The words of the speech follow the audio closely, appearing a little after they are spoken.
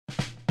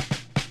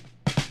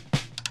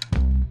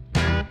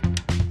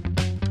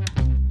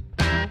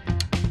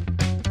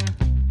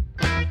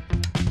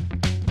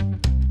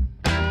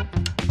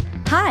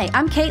Hi,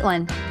 I'm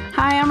Caitlin.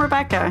 Hi, I'm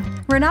Rebecca.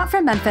 We're not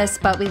from Memphis,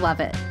 but we love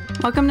it.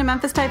 Welcome to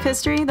Memphis Type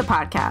History, the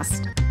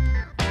podcast.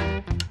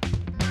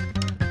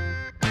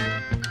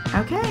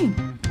 Okay.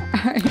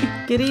 All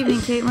right. Good evening,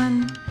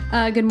 Caitlin.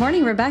 Good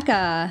morning,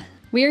 Rebecca.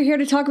 We are here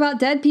to talk about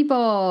dead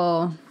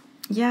people.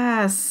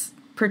 Yes,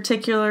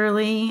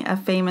 particularly a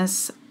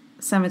famous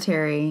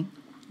cemetery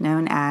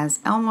known as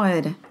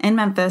Elmwood in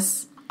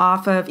Memphis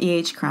off of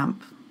E.H.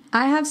 Crump.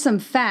 I have some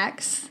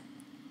facts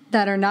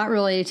that are not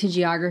related to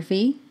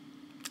geography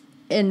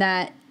in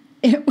that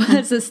it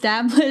was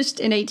established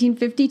in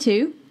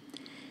 1852.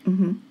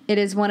 Mm-hmm. It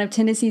is one of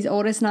Tennessee's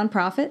oldest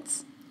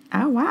nonprofits.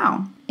 Oh,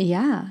 wow.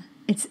 Yeah.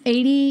 It's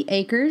 80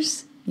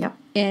 acres. Yep.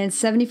 And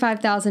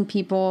 75,000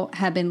 people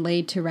have been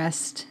laid to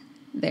rest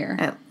there.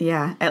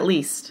 At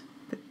least.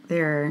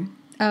 There.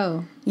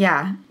 Oh.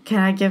 Yeah. Can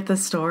I give the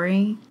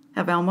story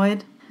of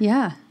Elmwood?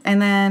 Yeah.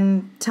 And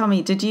then tell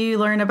me, did you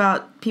learn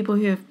about people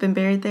who have been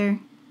buried there?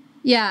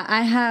 Yeah,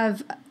 I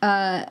have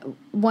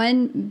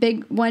one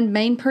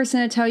main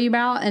person to tell you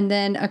about, and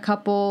then a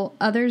couple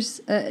others,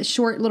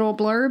 short little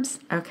blurbs.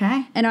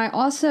 Okay. And I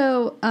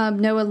also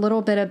know a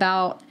little bit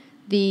about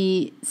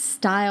the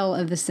style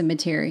of the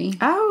cemetery.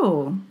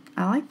 Oh,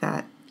 I like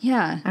that.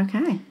 Yeah.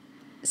 Okay.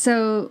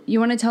 So you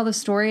want to tell the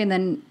story, and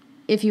then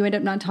if you end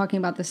up not talking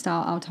about the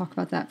style, I'll talk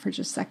about that for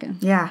just a second.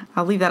 Yeah,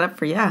 I'll leave that up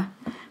for ya.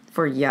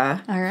 For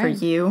ya. All right. For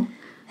you.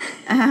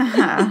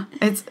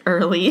 It's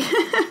early.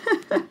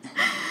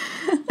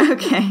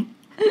 Okay.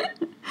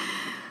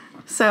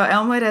 So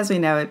Elmwood, as we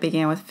know it,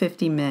 began with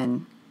 50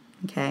 men.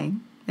 Okay.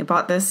 They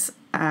bought this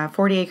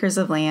 40 acres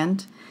of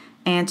land,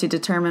 and to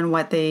determine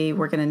what they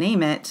were going to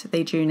name it,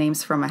 they drew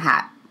names from a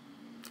hat.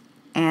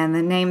 And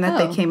the name that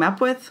they came up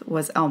with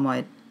was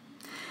Elmwood.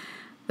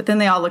 But then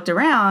they all looked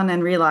around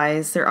and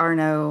realized there are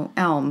no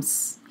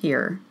elms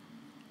here.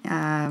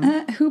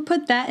 Who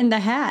put that in the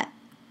hat?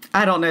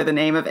 I don't know the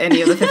name of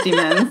any of the 50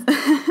 men.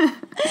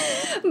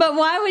 But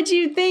why would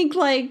you think,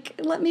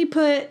 let me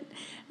put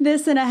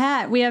this in a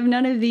hat? We have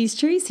none of these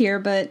trees here,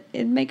 but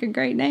it'd make a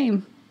great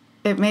name.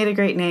 It made a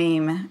great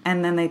name,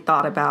 and then they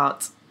thought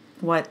about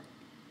what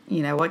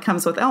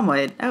comes with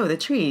Elmwood. Oh, the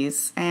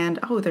trees. And,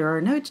 there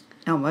are no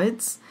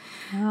Elmwoods.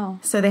 Wow.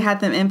 So they had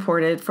them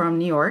imported from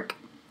New York.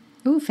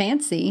 Ooh,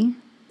 fancy.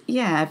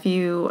 Yeah, if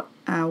you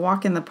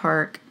walk in the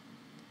park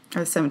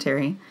or the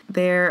cemetery,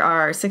 there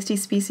are 60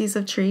 species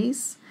of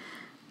trees.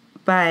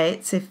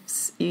 But if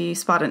you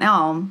spot an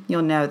elm,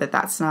 you'll know that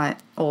that's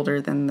not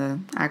older than the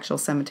actual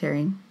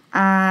cemetery.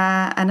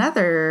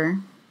 Another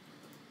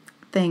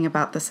thing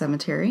about the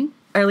cemetery,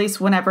 or at least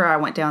whenever I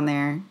went down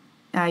there,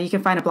 you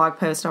can find a blog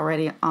post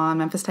already on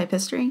Memphis Type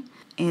History.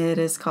 It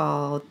is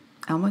called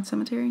Elmwood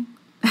Cemetery.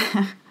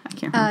 I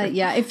can't remember.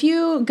 Yeah, if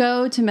you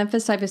go to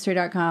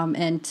memphistypehistory.com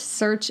and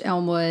search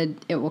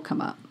Elmwood, it will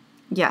come up.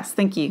 Yes,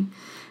 thank you.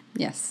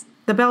 Yes.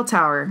 The bell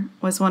tower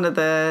was one of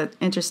the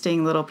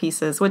interesting little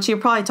pieces, which you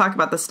probably talk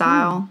about the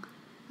style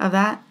of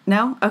that.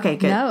 No? Okay,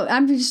 good. No,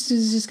 I'm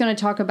just going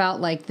to talk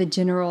about the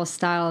general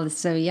style.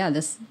 So yeah,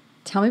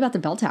 tell me about the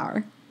bell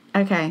tower.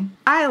 Okay.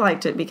 I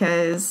liked it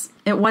because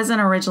it wasn't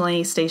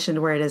originally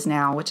stationed where it is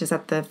now, which is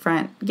at the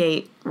front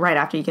gate right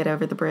after you get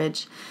over the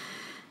bridge.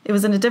 It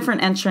was in a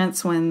different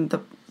entrance when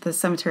the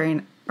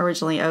cemetery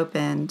originally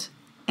opened,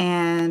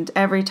 and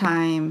every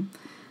time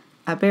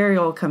a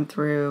burial would come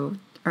through,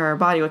 or a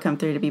body would come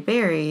through to be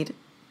buried,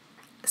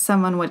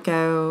 someone would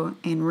go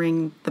and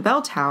ring the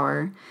bell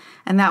tower,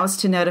 and that was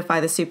to notify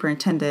the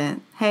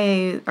superintendent,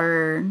 hey,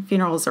 our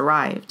funeral's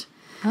arrived.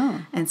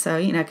 Oh. And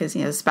so, because,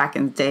 it's back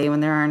in the day when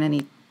there aren't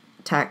any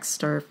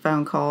text or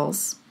phone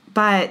calls.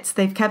 But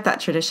they've kept that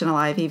tradition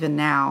alive even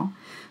now.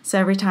 So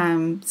every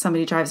time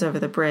somebody drives over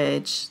the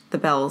bridge, the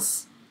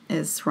bells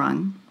is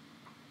rung.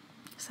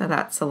 So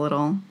that's a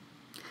little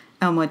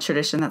Elmwood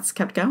tradition that's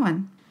kept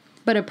going.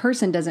 But a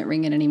person doesn't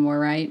ring it anymore,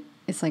 right?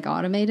 It's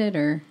automated,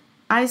 or?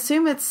 I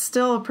assume it's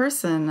still a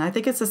person. I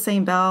think it's the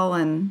same bell,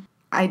 and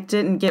I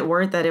didn't get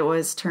word that it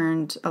was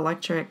turned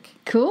electric.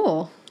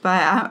 Cool.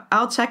 But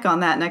I'll check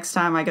on that next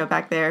time I go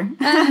back there.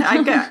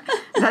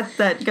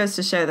 That goes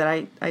to show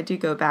that I do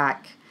go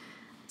back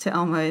to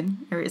Elmwood.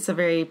 It's a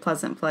very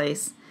pleasant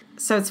place.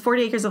 So it's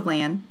 40 acres of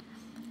land.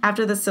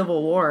 After the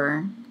Civil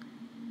War,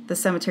 the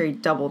cemetery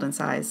doubled in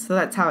size. So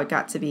that's how it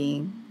got to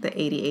be the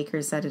 80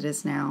 acres that it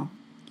is now.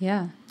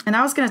 Yeah. And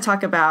I was going to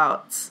talk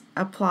about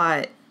a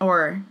plot,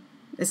 or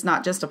it's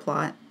not just a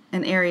plot,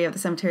 an area of the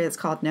cemetery that's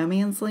called No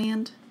Man's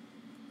Land,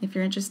 if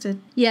you're interested.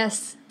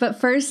 Yes,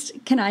 but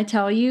first, can I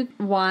tell you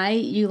why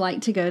you like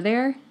to go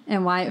there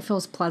and why it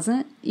feels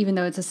pleasant, even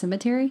though it's a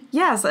cemetery?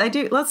 Yes, I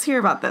do. Let's hear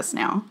about this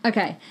now.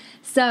 Okay,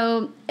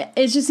 so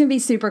it's just going to be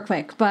super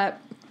quick, but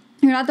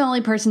you're not the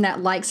only person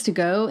that likes to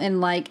go,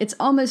 and it's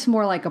almost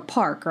more like a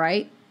park,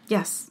 right?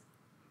 Yes.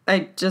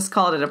 I just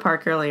called it a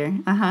park earlier.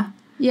 Uh-huh.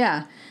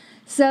 Yeah.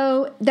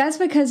 So that's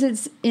because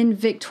it's in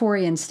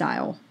Victorian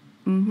style.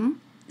 Mm-hmm.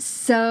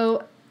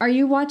 So are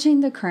you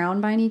watching The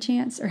Crown by any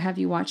chance? Or have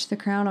you watched The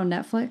Crown on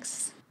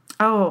Netflix?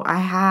 Oh, I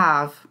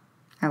have.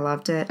 I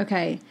loved it.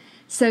 Okay.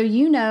 So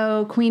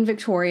Queen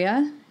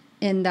Victoria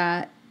in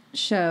that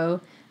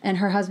show and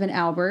her husband,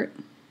 Albert.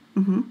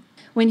 Mm-hmm.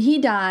 When he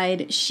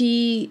died,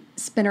 she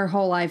spent her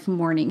whole life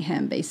mourning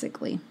him,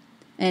 basically.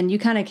 And you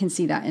kind of can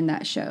see that in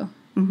that show.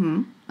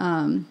 Mm-hmm.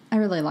 I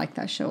really liked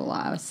that show a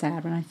lot. I was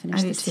sad when I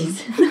finished the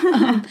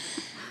season.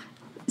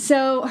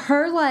 So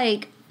her,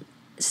 like,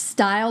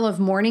 style of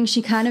mourning,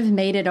 she kind of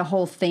made it a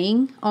whole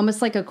thing,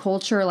 almost like a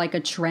culture, like a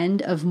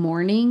trend of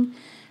mourning.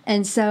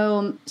 And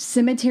so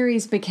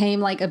cemeteries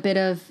became like a bit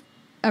of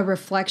a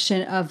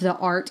reflection of the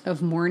art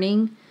of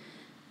mourning.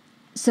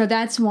 So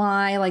that's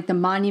why, like, the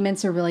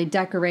monuments are really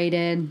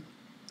decorated.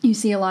 You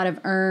see a lot of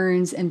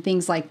urns and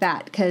things like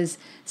that, because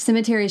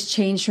cemeteries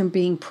changed from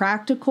being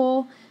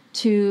practical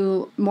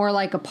to more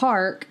like a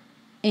park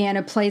and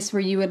a place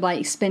where you would,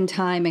 like, spend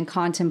time and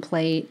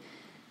contemplate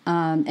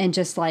and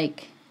just,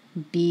 like,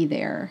 be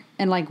there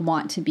and, like,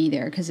 want to be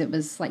there because it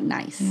was, like,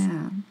 nice.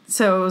 Yeah.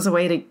 So it was a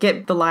way to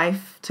get the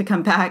life to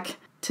come back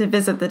to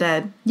visit the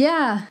dead.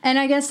 Yeah. And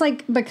I guess,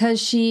 like,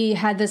 because she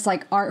had this,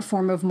 like, art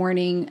form of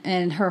mourning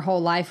and her whole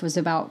life was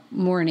about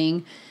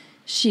mourning,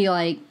 she,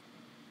 like,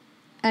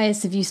 I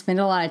guess if you spend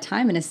a lot of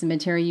time in a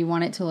cemetery, you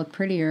want it to look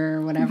prettier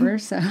or whatever.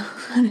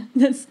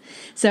 Mm-hmm.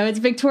 So it's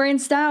Victorian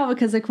style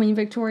because of Queen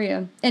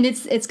Victoria. And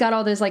it's got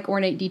all those, like,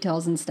 ornate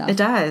details and stuff. It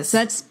does. So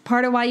that's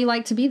part of why you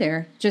like to be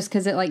there, just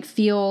because it, like,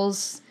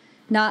 feels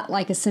not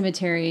like a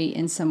cemetery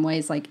in some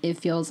ways. Like, it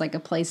feels like a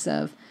place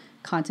of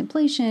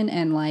contemplation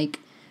and, like,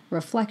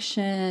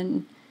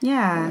 reflection.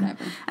 Yeah.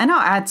 Whatever. And I'll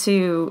add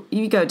to,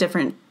 you go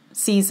different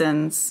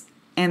seasons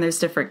and there's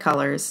different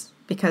colors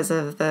because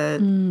of the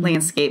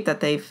landscape that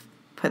they've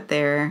put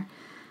there.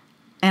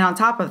 And on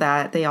top of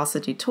that, they also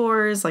do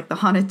tours, like the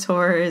haunted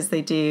tours.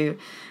 They do,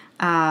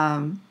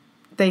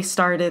 they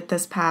started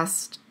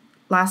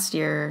last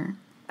year,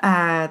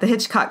 the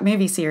Hitchcock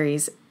movie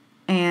series.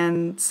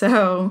 And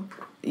so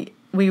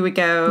we would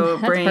go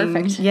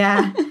perfect.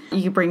 Yeah,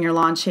 you could bring your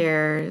lawn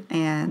chair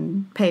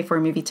and pay for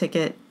a movie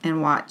ticket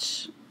and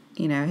watch,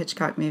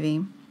 Hitchcock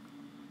movie.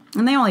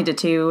 And they only did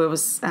 2. It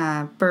was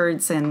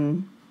Birds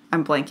and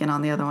I'm blanking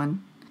on the other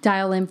one.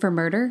 Dial In for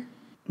Murder?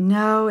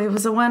 No, it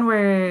was the one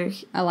where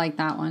I like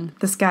that one.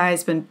 This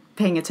guy's been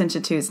paying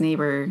attention to his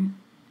neighbor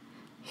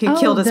who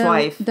killed his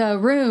wife. The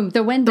room,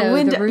 the window,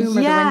 the room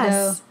or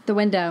yes. the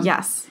window.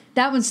 Yes.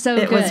 That one's so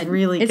good. It was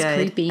really good.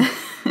 It's creepy.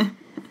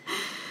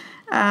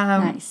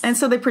 Nice. And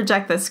so they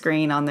project the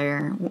screen on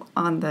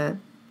the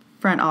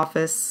front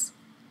office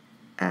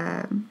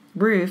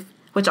roof,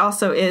 which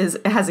also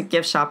it has a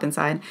gift shop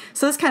inside.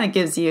 So this kind of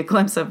gives you a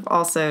glimpse of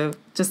also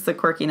just the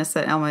quirkiness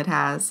that Elmwood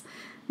has,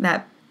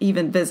 that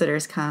even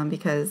visitors come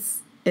because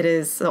it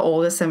is the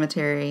oldest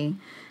cemetery.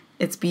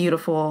 It's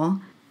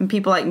beautiful. And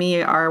people like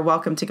me are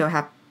welcome to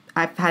go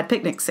I've had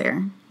picnics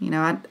there.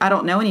 I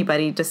don't know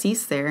anybody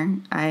deceased there.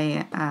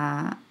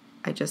 I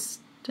just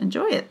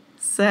enjoy it.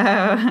 So,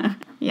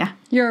 yeah.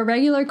 You're a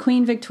regular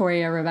Queen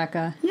Victoria,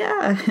 Rebecca.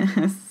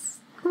 Yes.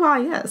 Why,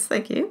 yes.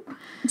 Thank you.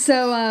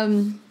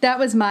 So, that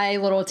was my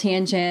little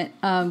tangent,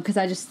 because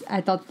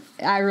I thought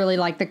I really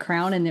liked The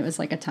Crown, and it was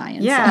like a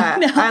tie-in. Yeah,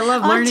 so, I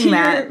love learning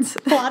that.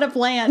 Plot of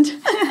land.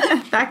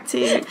 Back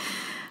to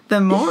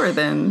the more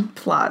than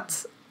plot.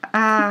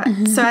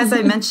 So as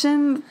I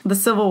mentioned, the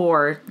Civil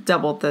War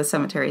doubled the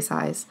cemetery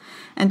size.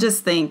 And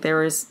just think,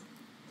 this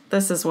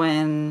is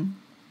when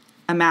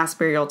a mass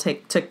burial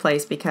took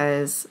place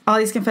because all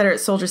these Confederate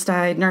soldiers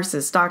died,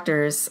 nurses,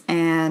 doctors,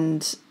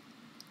 and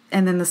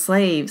then the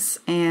slaves.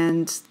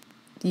 And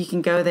you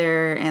can go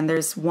there and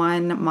there's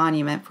one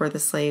monument for the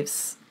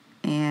slaves.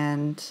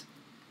 And,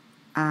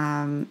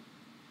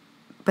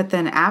 but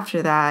then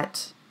after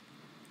that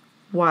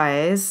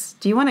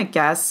do you want to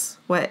guess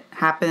what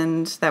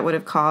happened that would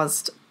have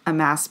caused a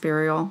mass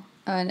burial?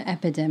 An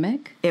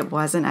epidemic? It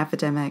was an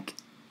epidemic.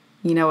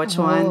 You know which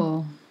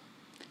one?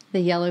 The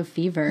yellow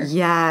fever.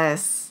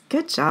 Yes.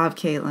 Good job,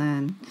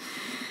 Caitlin.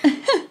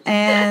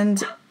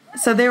 And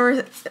so there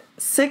were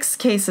 6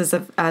 cases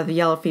of the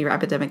yellow fever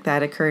epidemic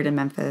that occurred in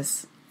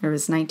Memphis. There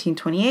was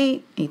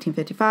 1928,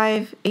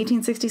 1855,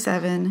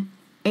 1867,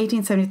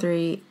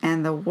 1873,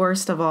 and the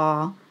worst of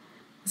all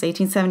was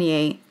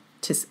 1878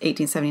 to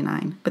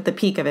 1879. But the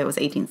peak of it was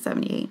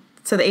 1878.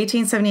 So the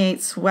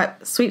 1878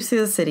 sweeps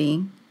through the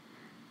city.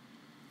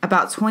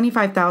 About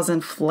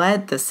 25,000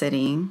 fled the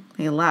city.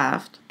 They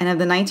left. And of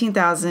the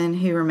 19,000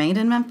 who remained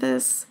in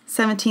Memphis,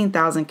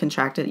 17,000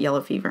 contracted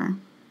yellow fever.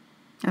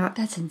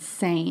 That's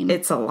insane.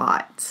 It's a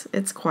lot.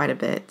 It's quite a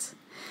bit.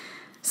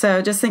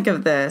 So just think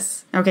of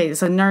this. Okay,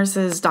 so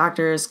nurses,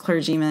 doctors,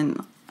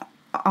 clergymen,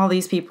 all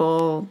these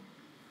people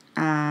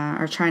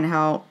are trying to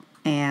help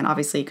and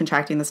obviously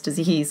contracting this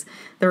disease.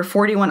 There were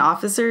 41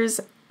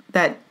 officers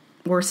that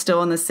were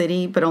still in the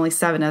city, but only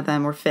 7 of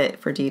them were fit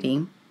for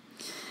duty.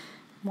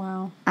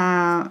 Wow.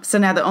 So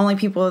now the only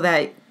people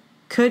that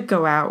could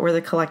go out were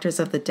the collectors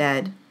of the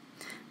dead.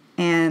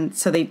 And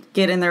so they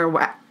get in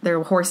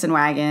their horse and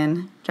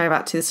wagon, drive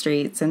out to the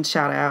streets and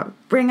shout out,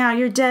 "Bring out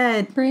your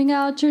dead! Bring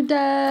out your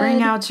dead!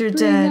 Bring out your dead!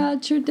 Bring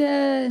out your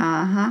dead!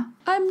 Uh-huh.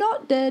 I'm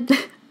not dead."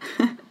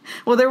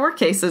 Well, there were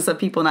cases of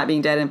people not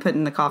being dead and put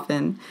in the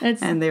coffin.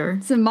 It's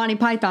a Monty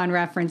Python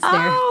reference there for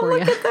you. Oh,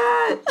 look at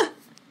that.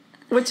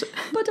 Which,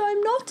 but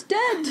I'm not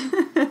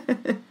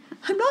dead.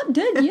 I'm not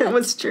dead yet. It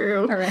was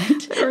true. All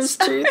right. There was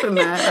truth in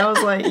that. I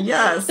was like,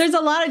 yes. There's a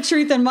lot of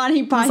truth in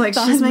Monty Python movies. It's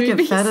like she's making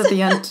movies. fun of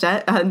the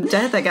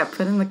undead that got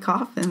put in the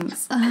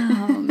coffins.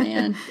 Oh,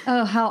 man.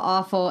 Oh, how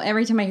awful.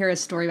 Every time I hear a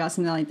story about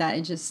something like that,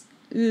 it just,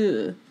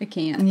 I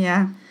can't.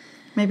 Yeah.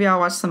 Maybe I'll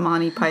watch some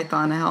Monty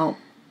Python to help.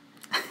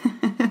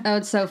 Oh,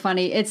 it's so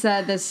funny. It's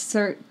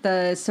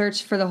the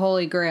Search for the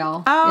Holy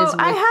Grail. Oh,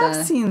 I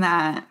have seen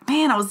that.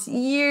 Man, that was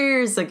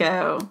years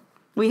ago.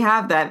 We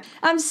have that.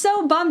 I'm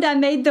so bummed I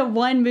made the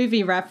one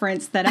movie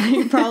reference that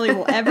I probably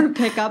will ever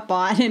pick up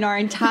on in our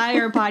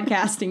entire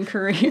podcasting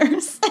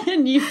careers.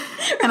 And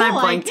I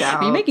blanked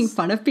out. Are you making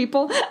fun of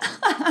people?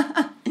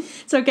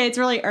 It's okay. It's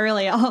really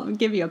early. I'll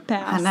give you a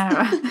pass. I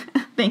know.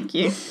 Thank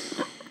you.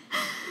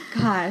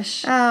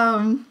 Gosh.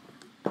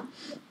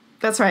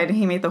 That's right.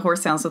 He made the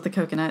horse sounds with the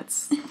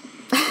coconuts.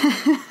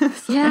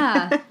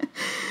 Yeah.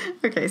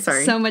 Okay,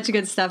 sorry. So much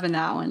good stuff in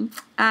that one.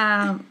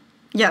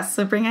 Yes,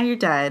 so bring out your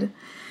dead.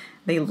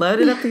 They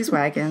loaded up these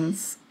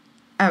wagons.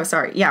 Oh,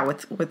 sorry. Yeah,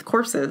 with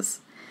corpses.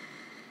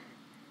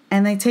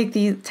 And they take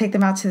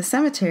them out to the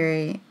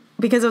cemetery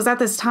because it was at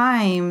this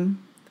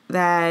time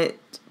that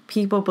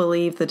people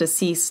believed the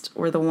deceased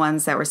were the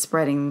ones that were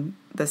spreading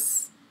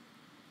this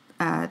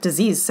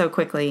disease so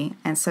quickly.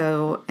 And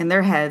so in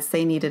their heads,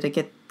 they needed to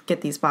get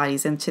these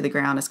bodies into the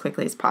ground as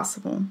quickly as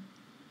possible.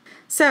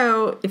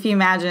 So if you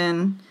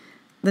imagine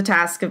the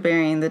task of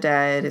burying the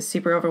dead is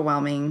super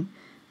overwhelming,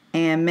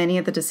 and many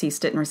of the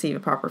deceased didn't receive a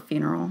proper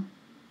funeral,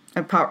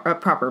 a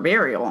proper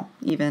burial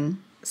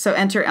even. So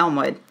enter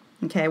Elmwood.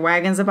 Okay,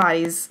 wagons of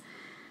bodies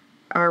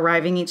are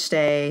arriving each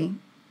day,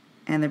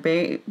 and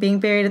they're being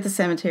buried at the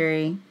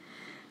cemetery.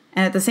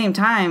 And at the same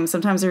time,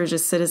 sometimes there were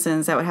just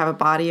citizens that would have a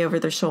body over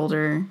their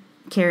shoulder,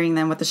 carrying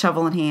them with a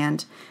shovel in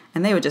hand,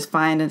 and they would just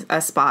find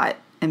a spot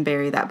and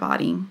bury that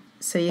body.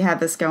 So you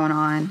have this going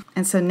on.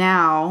 And so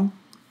now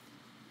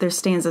there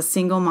stands a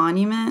single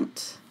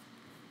monument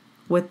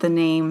with the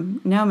name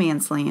No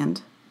Man's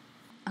Land.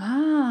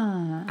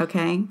 Ah.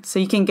 Okay, so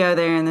you can go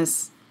there in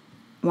this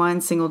one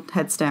single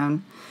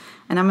headstone.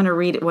 And I'm going to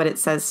read what it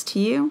says to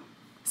you.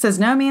 It says,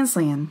 No Man's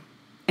Land.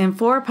 In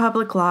 4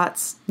 public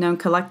lots, known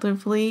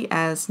collectively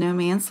as No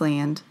Man's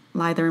Land,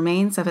 lie the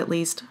remains of at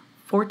least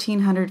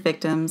 1,400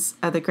 victims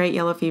of the Great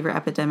Yellow Fever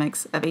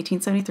epidemics of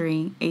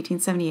 1873,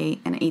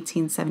 1878, and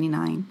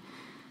 1879.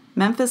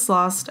 Memphis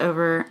lost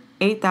over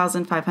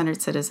 8,500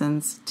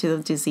 citizens to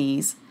the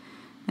disease,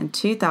 and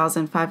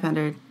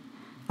 2,500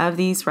 of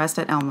these rest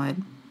at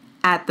Elmwood.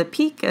 At the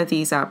peak of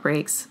these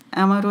outbreaks,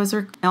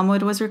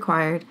 Elmwood was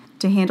required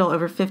to handle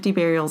over 50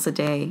 burials a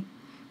day.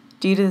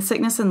 Due to the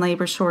sickness and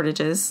labor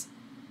shortages,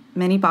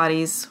 many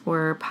bodies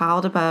were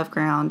piled above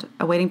ground,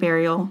 awaiting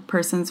burial.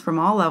 Persons from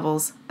all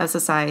levels of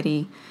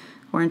society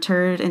were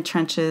interred in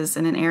trenches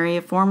in an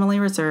area formerly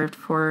reserved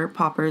for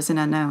paupers and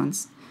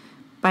unknowns.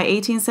 By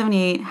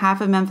 1878, half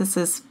of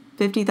Memphis's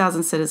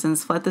 50,000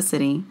 citizens fled the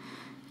city.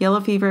 Yellow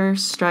fever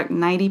struck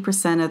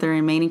 90% of the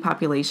remaining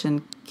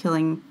population,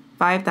 killing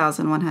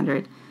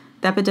 5,100.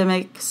 The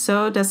epidemic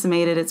so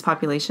decimated its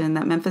population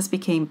that Memphis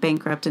became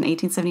bankrupt in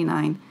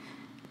 1879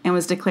 and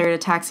was declared a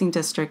taxing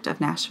district of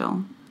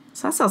Nashville.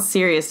 So that's how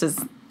serious this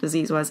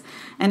disease was.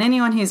 And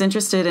anyone who's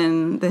interested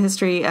in the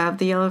history of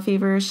the yellow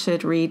fever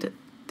should read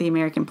The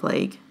American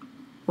Plague,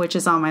 which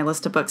is on my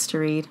list of books to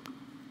read,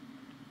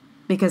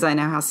 because I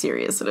know how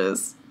serious it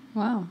is.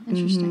 Wow,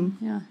 interesting.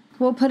 Mm-hmm. Yeah.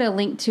 We'll put a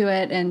link to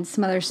it and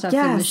some other stuff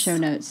in the show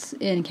notes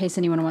in case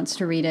anyone wants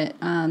to read it.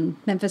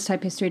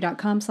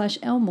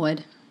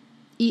 MemphisTypeHistory.com/Elmwood.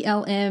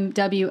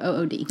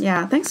 ELMWOOD.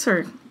 Yeah, thanks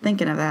for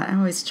thinking of that. I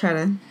always try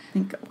to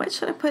think, what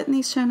should I put in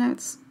these show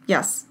notes?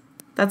 Yes,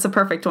 that's a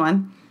perfect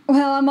one.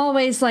 Well, I'm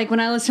always like, when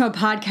I listen to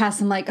a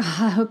podcast, I'm like,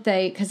 I hope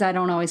because I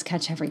don't always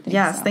catch everything.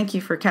 Yes, so. Thank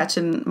you for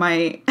catching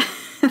my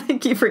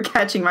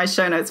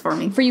show notes for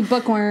me. For you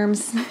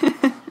bookworms. So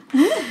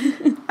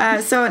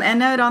an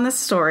endnote on this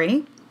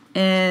story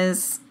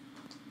is,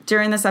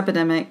 during this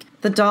epidemic,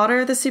 the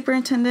daughter of the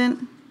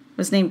superintendent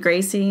was named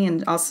Gracie,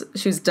 and also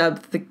she was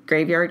dubbed the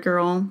Graveyard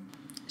Girl.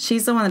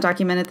 She's the one that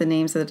documented the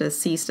names of the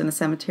deceased in the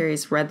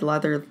cemetery's red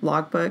leather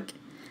logbook.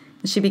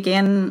 And she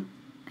began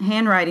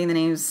handwriting the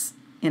names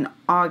in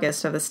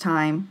August of this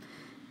time,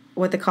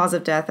 with the cause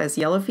of death as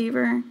yellow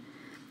fever.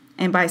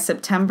 And by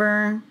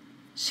September,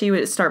 she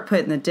would start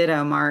putting the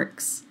ditto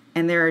marks.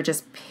 And there are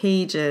just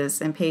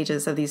pages and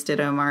pages of these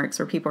ditto marks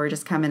where people are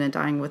just coming and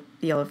dying with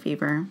yellow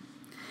fever.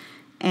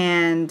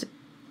 And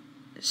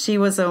she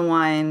was the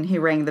one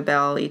who rang the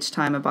bell each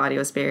time a body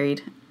was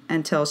buried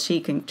until she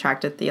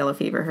contracted the yellow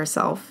fever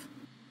herself.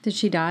 Did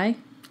she die?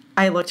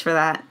 I looked for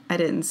that. I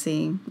didn't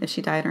see if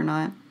she died or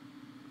not.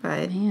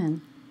 But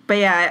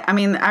yeah, I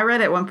mean, I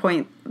read at one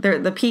point,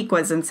 the peak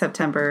was in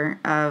September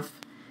of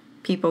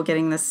people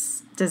getting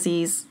this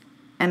disease.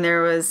 And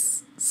there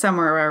was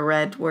somewhere I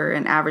read where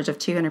an average of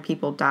 200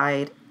 people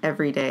died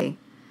every day.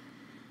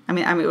 I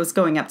mean, it was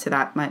going up to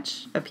that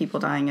much of people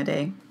dying a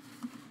day.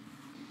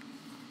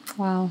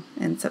 Wow.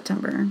 In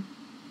September.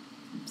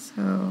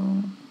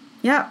 So,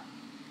 yeah.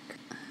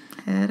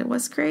 And it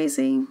was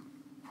crazy.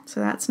 So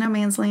that's no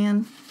man's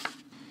land.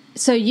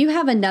 So you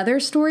have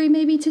another story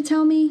maybe to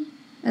tell me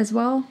as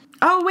well?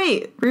 Oh,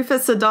 wait.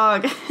 Rufus the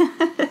dog.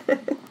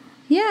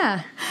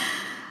 Yeah.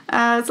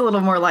 It's a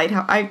little more light.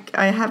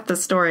 I have the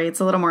story. It's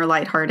a little more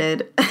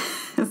lighthearted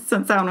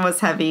since that one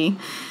was heavy.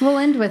 We'll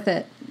end with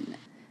it.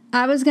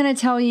 I was going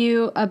to tell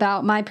you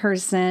about my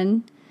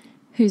person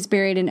who's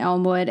buried in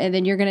Elmwood, and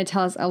then you're going to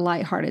tell us a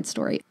lighthearted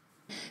story.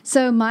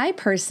 So my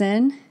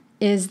person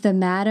is the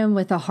Madam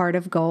with a Heart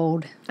of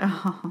Gold.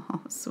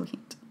 Oh,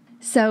 sweet.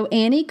 So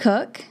Annie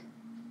Cook,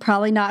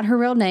 probably not her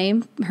real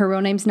name. Her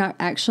real name's not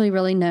actually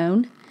really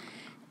known.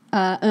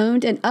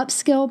 Owned an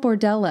upscale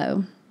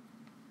bordello.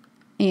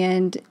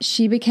 And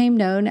she became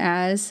known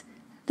as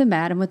the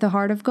Madam with the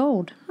Heart of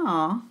Gold.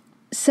 Aw.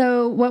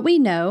 So what we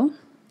know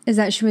is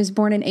that she was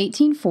born in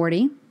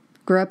 1840,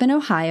 grew up in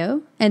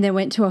Ohio, and then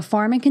went to a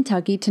farm in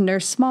Kentucky to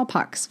nurse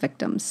smallpox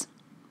victims.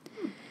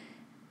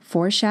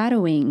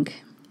 Foreshadowing.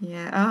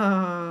 Yeah.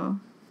 Oh.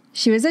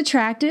 She was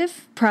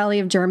attractive, probably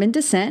of German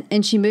descent,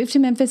 and she moved to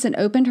Memphis and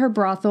opened her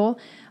brothel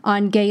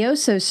on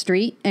Gayoso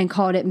Street and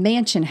called it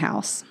Mansion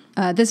House.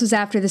 This was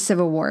after the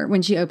Civil War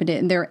when she opened it,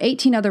 and there were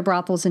 18 other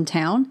brothels in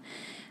town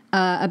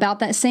about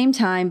that same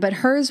time, but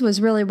hers was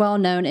really well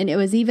known, and it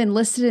was even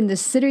listed in the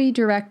city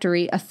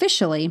directory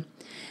officially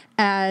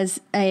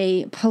as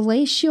a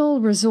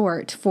palatial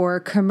resort for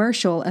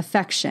commercial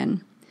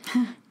affection.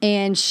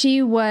 And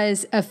she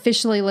was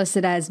officially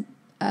listed as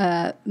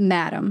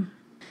Madam.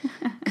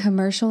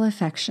 Commercial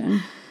affection.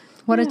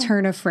 What a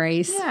turn of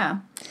phrase. Yeah.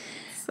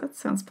 That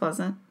sounds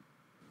pleasant.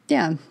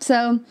 Yeah.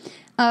 So,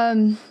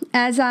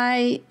 as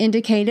I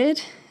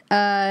indicated,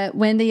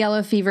 when the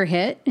yellow fever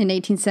hit in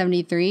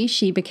 1873,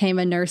 she became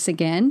a nurse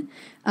again.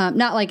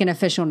 Not like an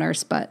official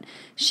nurse, but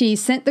she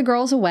sent the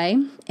girls away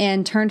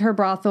and turned her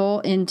brothel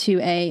into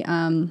a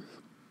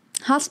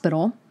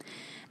hospital.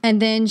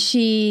 And then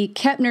she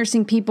kept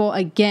nursing people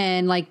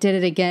again, did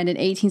it again in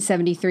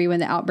 1873 when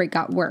the outbreak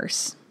got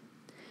worse,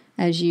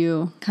 as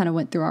you kind of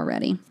went through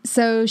already.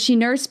 So she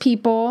nursed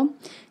people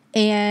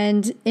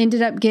and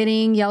ended up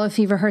getting yellow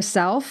fever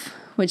herself,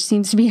 which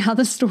seems to be how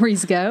the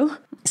stories go.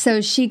 So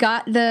she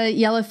got the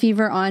yellow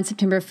fever on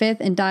September 5th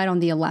and died on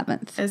the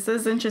 11th. This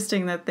is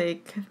interesting that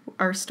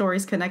our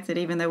stories connected,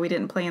 even though we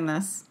didn't plan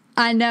this.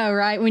 I know,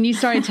 right? When you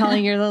started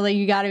telling her, Lily,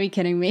 you got to be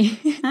kidding me.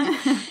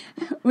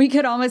 We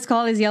could almost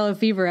call this yellow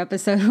fever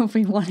episode if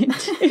we wanted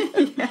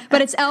to. Yeah.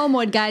 But it's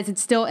Elmwood, guys.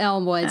 It's still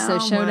Elmwood. So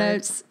show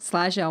notes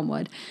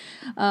 /Elmwood.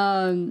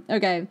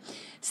 Okay.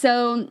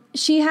 So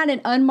she had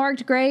an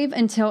unmarked grave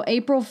until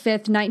April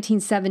 5th,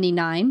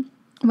 1979,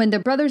 when the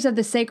Brothers of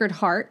the Sacred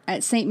Heart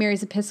at St.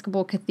 Mary's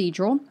Episcopal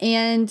Cathedral,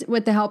 and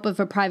with the help of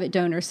a private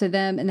donor, so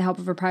them and the help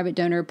of a private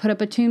donor, put up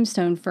a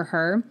tombstone for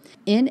her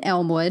in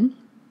Elmwood.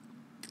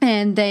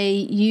 And they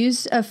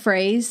used a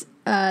phrase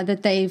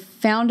that they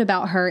found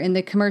about her in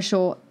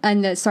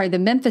the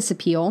Memphis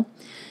Appeal.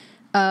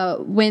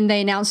 When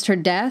they announced her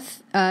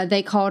death,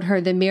 they called her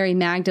the Mary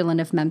Magdalene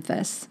of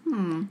Memphis.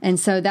 And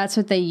so that's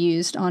what they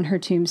used on her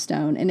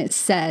tombstone. And it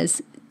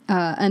says,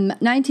 a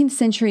 19th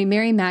century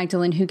Mary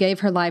Magdalene who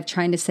gave her life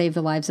trying to save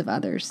the lives of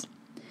others.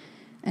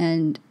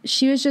 And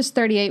she was just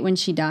 38 when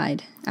she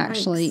died,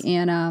 actually.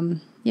 Thanks.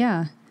 And,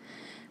 yeah.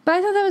 But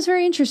I thought that was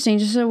very interesting,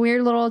 just a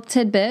weird little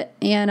tidbit.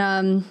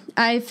 And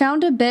I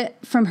found a bit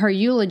from her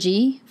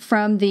eulogy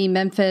from the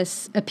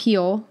Memphis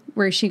Appeal,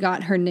 where she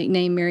got her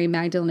nickname Mary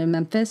Magdalene of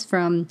Memphis,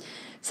 from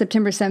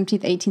September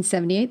 17th,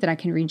 1878, that I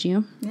can read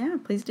you. Yeah,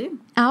 please do.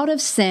 Out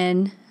of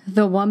sin,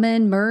 the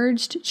woman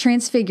merged,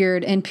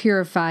 transfigured, and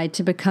purified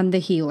to become the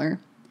healer.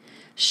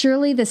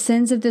 Surely the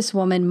sins of this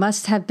woman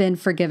must have been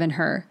forgiven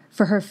her,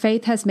 for her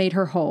faith has made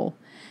her whole,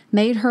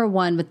 made her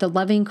one with the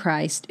loving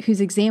Christ, whose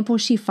example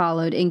she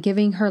followed in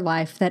giving her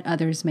life that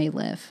others may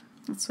live.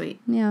 That's sweet.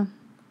 Yeah.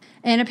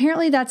 And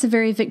apparently that's a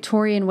very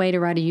Victorian way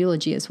to write a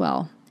eulogy as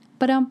well.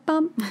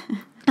 Ba-dum-bum.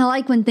 I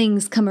like when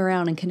things come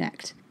around and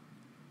connect.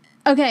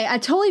 Okay, I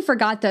totally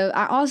forgot, though.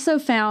 I also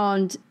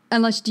found,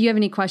 do you have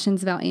any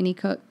questions about Annie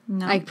Cook?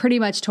 No. I pretty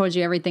much told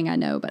you everything I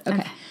know, but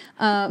okay.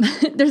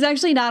 There's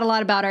actually not a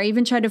lot about her. I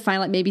even tried to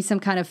find maybe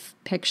some kind of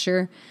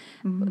picture,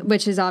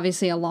 which is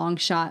obviously a long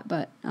shot,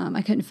 but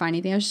I couldn't find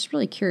anything. I was just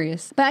really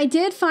curious. But I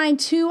did find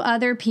 2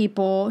 other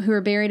people who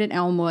are buried at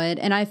Elmwood,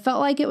 and I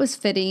felt like it was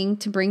fitting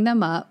to bring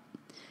them up.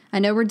 I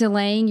know we're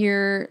delaying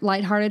your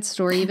lighthearted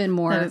story even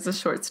more. That is a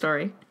short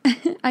story.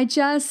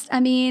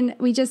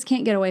 we just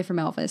can't get away from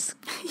Elvis.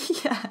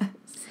 Yes.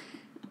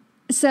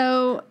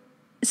 So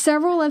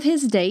several of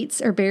his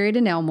dates are buried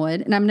in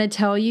Elmwood, and I'm going to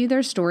tell you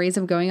their stories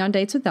of going on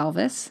dates with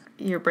Elvis.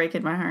 You're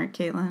breaking my heart,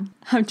 Caitlin.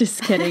 I'm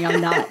just kidding. I'm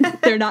not.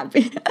 They're not.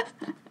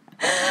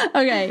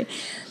 Okay.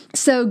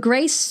 So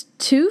Grace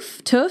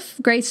Toof,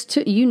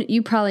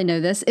 you probably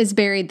know this, is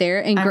buried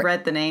there. And I've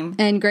read the name.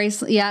 And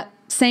Grace, yeah,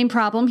 same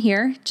problem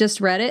here. Just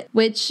read it,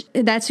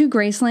 that's who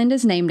Graceland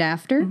is named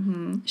after.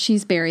 Mm-hmm.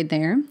 She's buried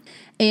there.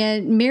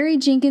 And Mary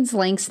Jenkins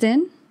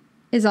Langston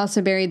is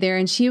also buried there,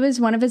 and she was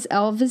one of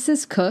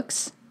Elvis's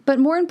cooks. But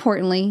more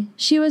importantly,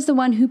 she was the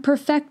one who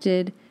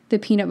perfected the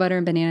peanut butter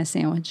and banana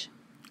sandwich.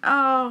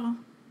 Oh,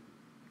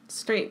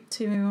 straight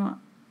to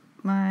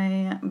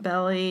my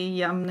belly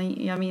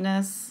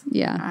yumminess.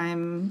 Yeah.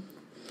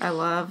 I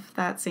love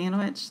that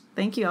sandwich.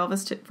 Thank you,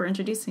 Elvis, for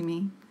introducing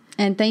me.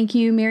 And thank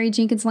you, Mary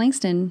Jenkins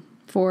Langston,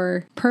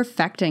 for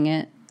perfecting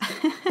it.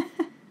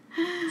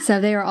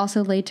 So they are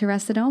also laid to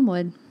rest at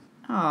Elmwood.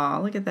 Oh,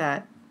 look at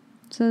that.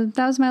 So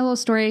that was my little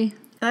story.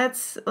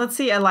 Let's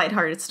see a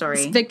lighthearted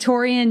story. It's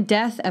Victorian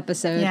death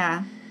episode.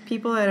 Yeah.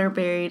 People that are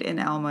buried in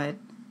Elmwood.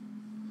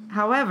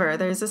 However,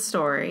 there's a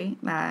story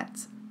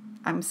that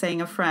I'm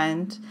saying a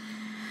friend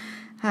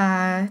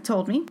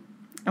told me.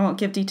 I won't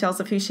give details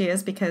of who she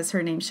is because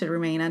her name should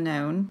remain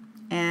unknown.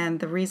 And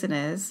the reason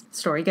is,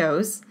 story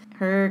goes,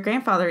 her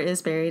grandfather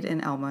is buried in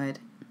Elmwood.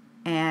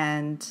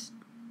 And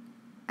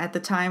at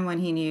the time when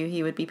he knew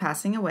he would be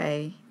passing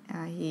away,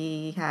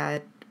 he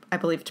had, I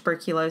believe,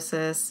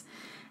 tuberculosis.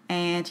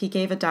 And he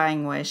gave a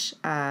dying wish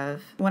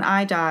of, when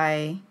I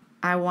die,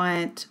 I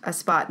want a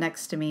spot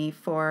next to me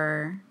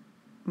for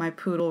my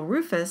poodle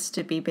Rufus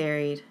to be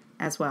buried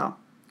as well.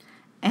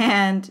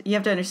 And you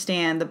have to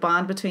understand, the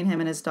bond between him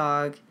and his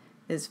dog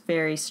is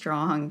very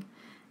strong,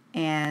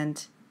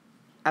 and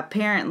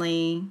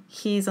apparently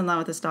he's in love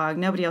with this dog.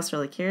 Nobody else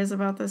really cares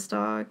about this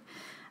dog.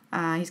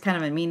 He's kind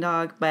of a mean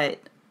dog, but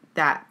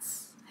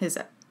that's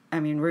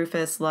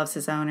Rufus loves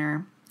his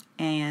owner,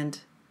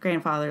 and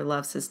grandfather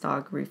loves his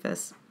dog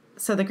Rufus.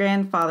 So the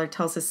grandfather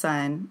tells his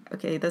son,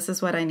 okay, this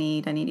is what I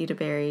need you to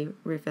bury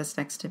Rufus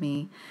next to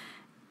me.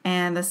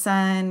 And the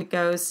son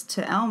goes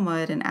to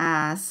Elmwood and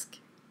asks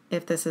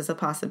if this is a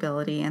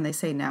possibility, and they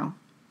say no,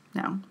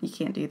 you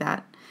can't do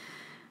that.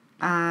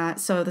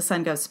 So the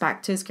son goes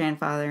back to his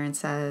grandfather and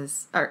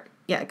says,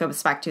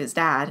 goes back to his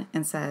dad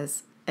and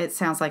says, it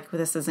sounds like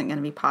this isn't going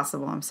to be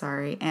possible, I'm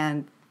sorry.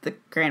 And the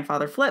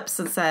grandfather flips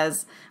and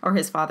says, or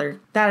his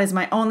father, that is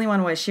my only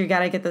one wish. You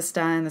got to get this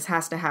done. This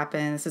has to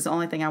happen. This is the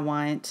only thing I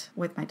want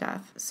with my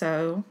death.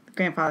 So the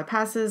grandfather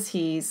passes.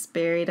 He's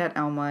buried at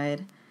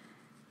Elmwood.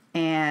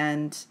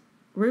 And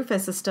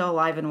Rufus is still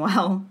alive and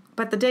well.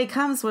 But the day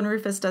comes when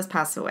Rufus does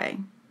pass away.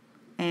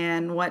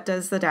 And what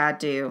does the dad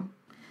do?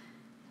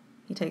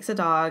 He takes a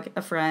dog,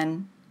 a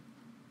friend,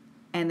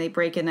 and they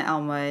break into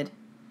Elmwood,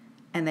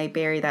 and they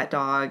bury that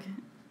dog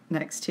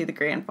next to the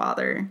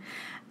grandfather.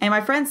 And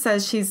my friend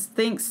says she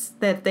thinks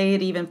that they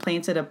had even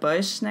planted a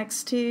bush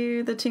next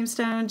to the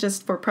tombstone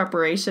just for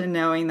preparation,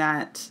 knowing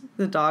that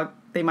the dog,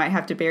 they might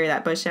have to bury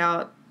that bush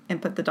out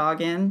and put the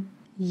dog in.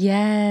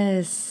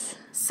 Yes.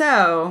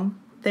 So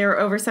there are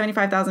over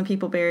 75,000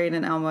 people buried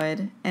in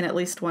Elmwood, and at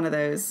least one of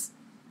those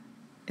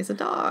is a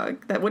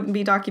dog that wouldn't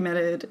be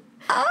documented.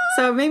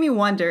 So it made me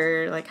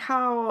wonder, like,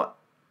 how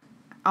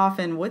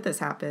often would this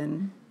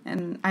happen?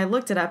 And I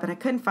looked it up, and I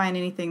couldn't find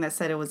anything that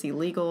said it was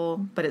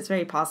illegal, but it's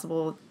very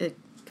possible it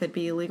could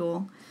be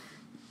illegal.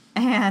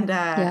 And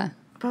but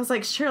I was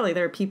like, surely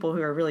there are people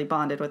who are really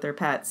bonded with their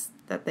pets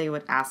that they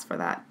would ask for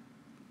that.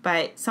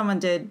 But someone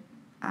did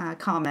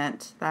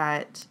comment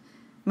that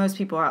most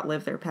people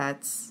outlive their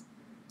pets.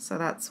 So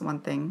that's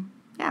one thing.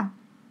 Yeah.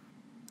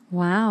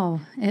 Wow.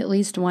 At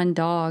least one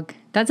dog.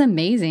 That's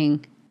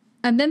amazing.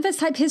 A Memphis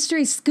Type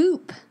History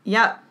scoop.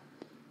 Yep.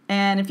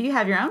 And if you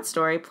have your own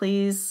story,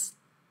 please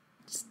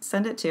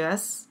send it to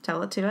us.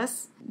 Tell it to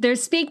us.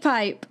 There's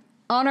SpeakPipe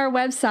on our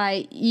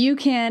website. You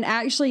can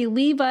actually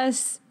leave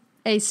us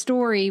a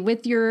story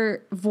with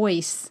your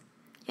voice.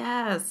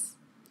 Yes.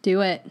 Do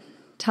it.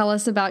 Tell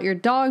us about your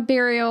dog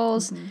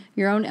burials,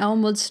 your own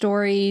Elmwood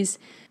stories,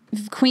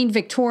 Queen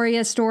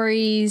Victoria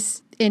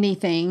stories,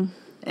 anything.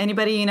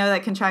 Anybody you know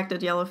that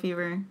contracted yellow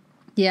fever?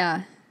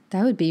 Yeah,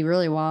 that would be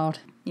really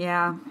wild.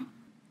 Yeah.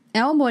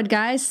 Elmwood,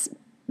 guys.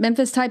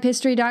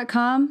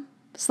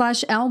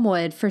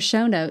 MemphisTypeHistory.com/Elmwood for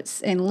show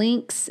notes and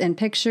links and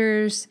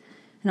pictures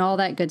and all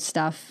that good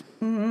stuff.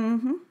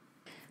 Mm-hmm.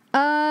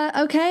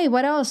 Okay,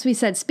 what else? We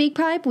said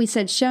SpeakPipe. We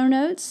said show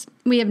notes.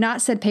 We have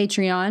not said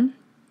Patreon.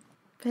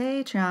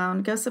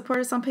 Patreon. Go support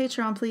us on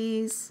Patreon,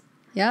 please.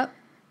 Yep.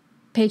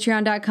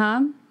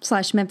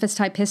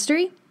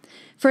 Patreon.com/MemphisTypeHistory.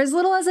 For as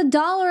little as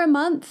 $1 a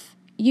month,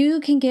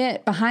 you can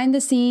get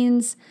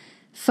behind-the-scenes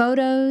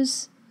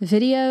photos,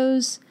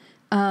 videos,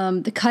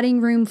 the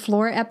cutting room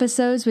floor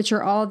episodes, which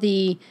are all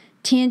the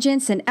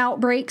tangents and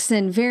outbreaks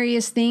and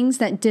various things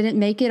that didn't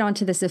make it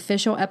onto this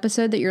official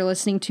episode that you're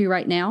listening to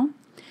right now.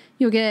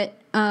 You'll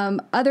get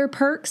other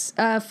perks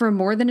for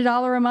more than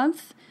 $1 a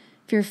month.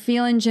 If you're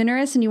feeling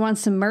generous and you want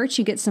some merch,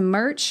 you get some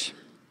merch.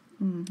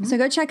 Mm-hmm. So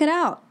go check it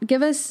out.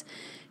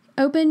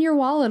 Open your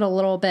wallet a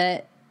little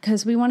bit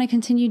because we want to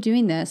continue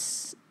doing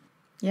this.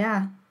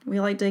 Yeah, we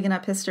like digging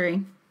up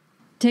history.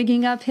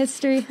 Digging up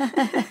history.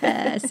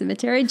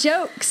 Cemetery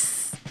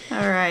jokes.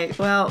 All right.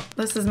 Well,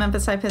 this is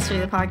Memphis Type History,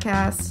 the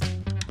podcast.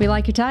 We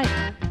like your type.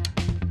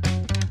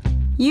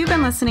 You've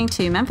been listening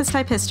to Memphis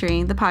Type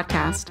History, the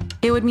podcast.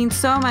 It would mean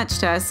so much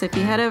to us if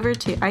you head over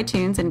to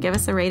iTunes and give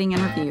us a rating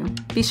and review.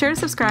 Be sure to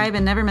subscribe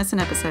and never miss an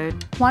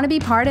episode. Want to be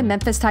part of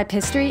Memphis Type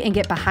History and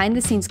get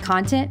behind-the-scenes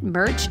content,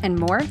 merch, and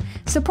more?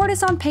 Support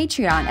us on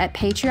Patreon at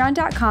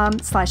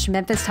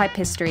patreon.com/Memphis Type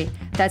History.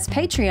 That's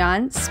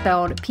Patreon,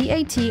 spelled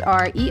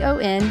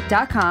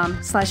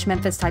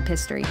Patreon.com/Memphis Type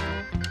History.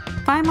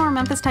 find more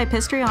Memphis Type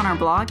History on our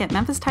blog at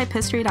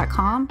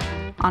memphistypehistory.com,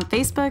 on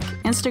Facebook,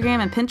 Instagram,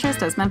 and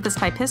Pinterest as Memphis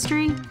Type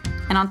History,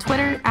 and on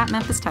Twitter at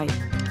Memphis Type.